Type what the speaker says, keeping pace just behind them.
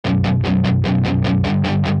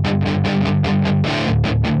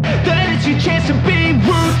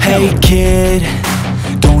Hey kid,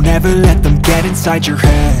 don't ever let them get inside your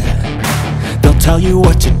head. They'll tell you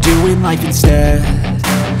what to do in life instead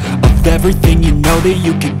of everything you know that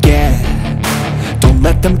you could get. Don't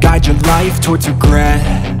let them guide your life towards regret.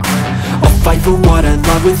 I'll fight for what I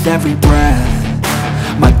love with every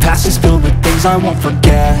breath. My past is filled with things I won't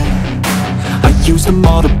forget. I use them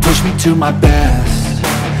all to push me to my best.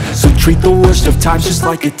 So treat the worst of times just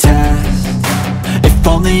like a test. If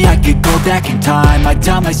only I could go back in time, I'd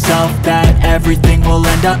tell myself that everything will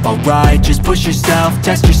end up alright. Just push yourself,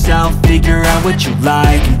 test yourself, figure out what you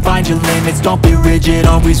like, and find your limits, don't be rigid,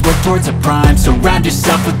 always work towards a prime. Surround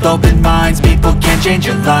yourself with open minds, people can change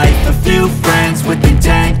your life. A few friends with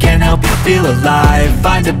intent can help you feel alive.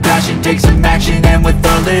 Find a passion, take some action, and with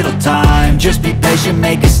a little time, just be patient,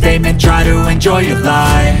 make a statement, try to enjoy your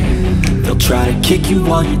life. They'll try to kick you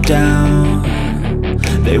while you're down.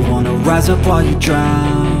 They wanna rise up while you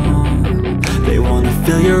drown. They wanna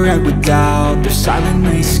fill your head with doubt. They're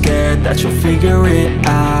silently scared that you'll figure it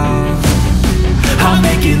out. I'll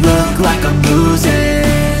make it look like I'm losing,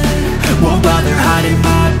 won't bother hiding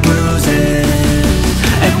my bruises.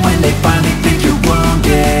 And when they finally think you're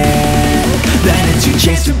wounded, then it's your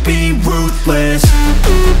chance to be ruthless.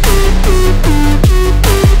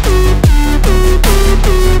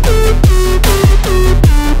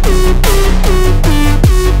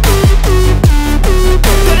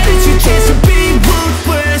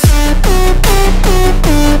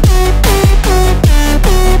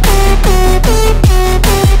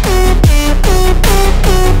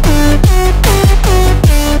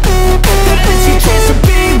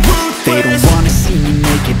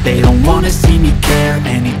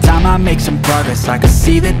 Make some progress, I can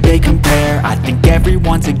see that they compare. I think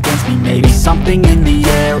everyone's against me, maybe something in the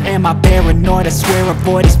air. Am I paranoid? I swear a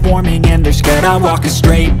void is forming and they're scared. I walk a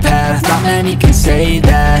straight path, not many can say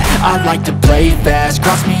that. I like to play fast,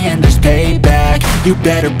 cross me and there's payback. You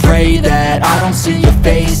better pray that I don't see your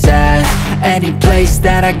face at any place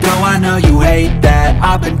that I go. I know you hate that.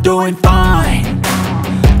 I've been doing fine,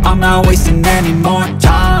 I'm not wasting any more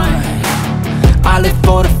time. I live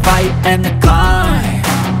for the fight and the climb,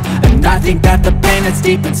 and I think that the pain that's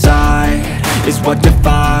deep inside is what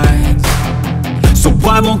defines. So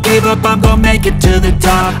I won't give up, I'm gonna make it to the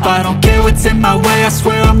top. I don't care what's in my way, I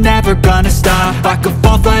swear I'm never gonna stop. I could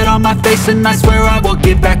fall flat on my face and I swear I will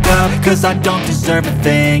get back up, cause I don't deserve a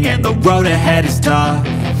thing and the road ahead is tough.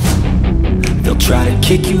 They'll try to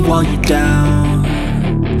kick you while you're down.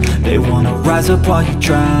 They wanna rise up while you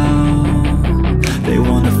drown. They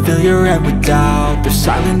wanna fill your head with doubt. They're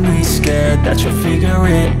silently scared that you'll figure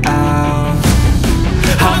it out.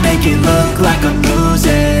 I'll make it look like I'm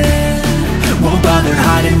losing, won't bother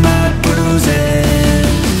hiding my bruises.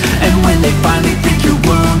 And when they finally think you're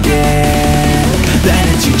wounded, then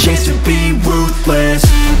it's your chance to be ruthless.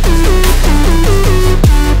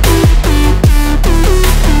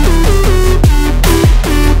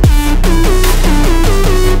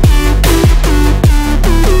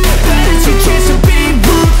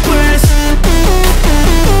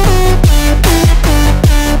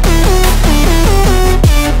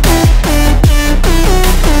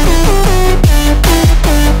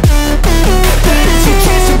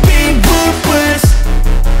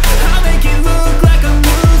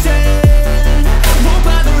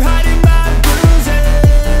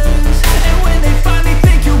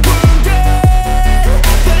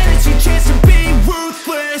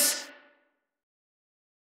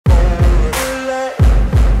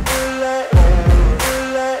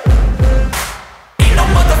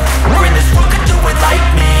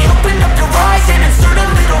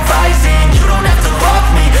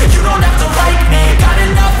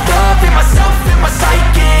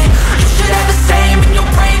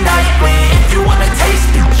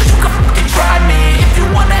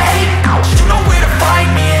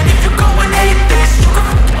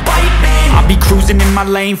 In my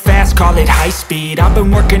lane fast, call it high speed. I've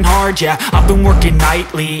been working hard, yeah, I've been working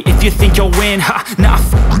nightly. If you think you'll win, ha, nah,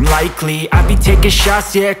 likely. I be taking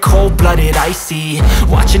shots, yeah, cold-blooded, icy.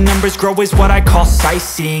 Watching numbers grow is what I call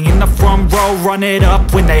sightseeing. In the front row, run it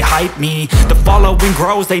up when they hype me. The following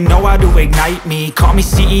grows, they know how to ignite me. Call me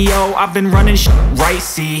CEO, I've been running right,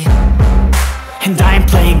 see. And I ain't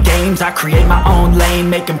playing games, I create my own lane,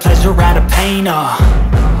 making pleasure out of pain,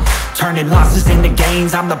 turning losses into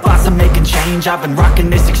gains. I'm the boss, I'm making change. I've been rocking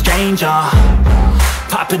this exchange,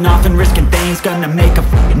 popping off and risking things. Gonna make a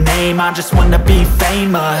f***ing name. I just wanna be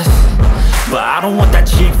famous, but I don't want that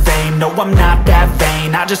cheap fame. No, I'm not that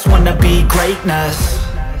vain. I just wanna be greatness.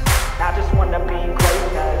 I just wanna be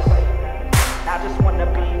greatness. I just wanna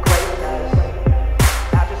be greatness.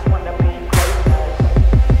 I just wanna be greatness.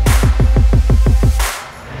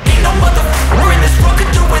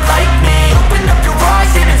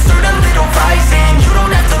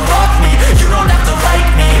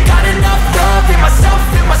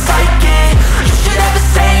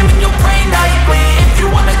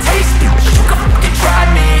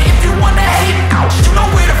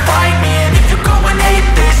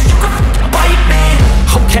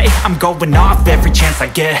 showing off every chance I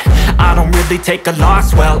get. I don't really take a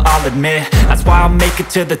loss, well, I'll admit. That's why I'll make it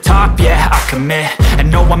to the top, yeah, I commit.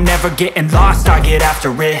 And no, I'm never getting lost, I get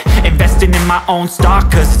after it. Investing in my own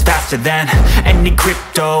stock, cause it's faster than any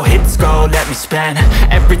crypto hits go, let me spend.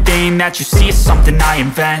 Everything that you see is something I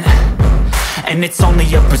invent, and it's only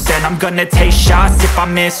a percent. I'm gonna take shots, if I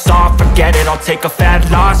miss all, forget it. I'll take a fat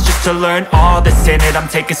loss just to learn all that's in it. I'm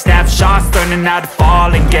taking snapshots, learning how to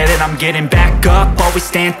fall and get it. I'm getting back up, always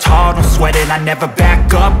stand tall, don't sweat it. I never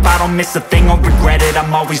back up, I don't miss a thing or regret it.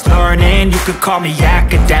 I'm always learning, you could call me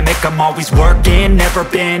academic. I'm always working, never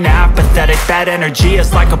been apathetic. Bad energy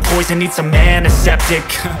is like a poison, needs some antiseptic.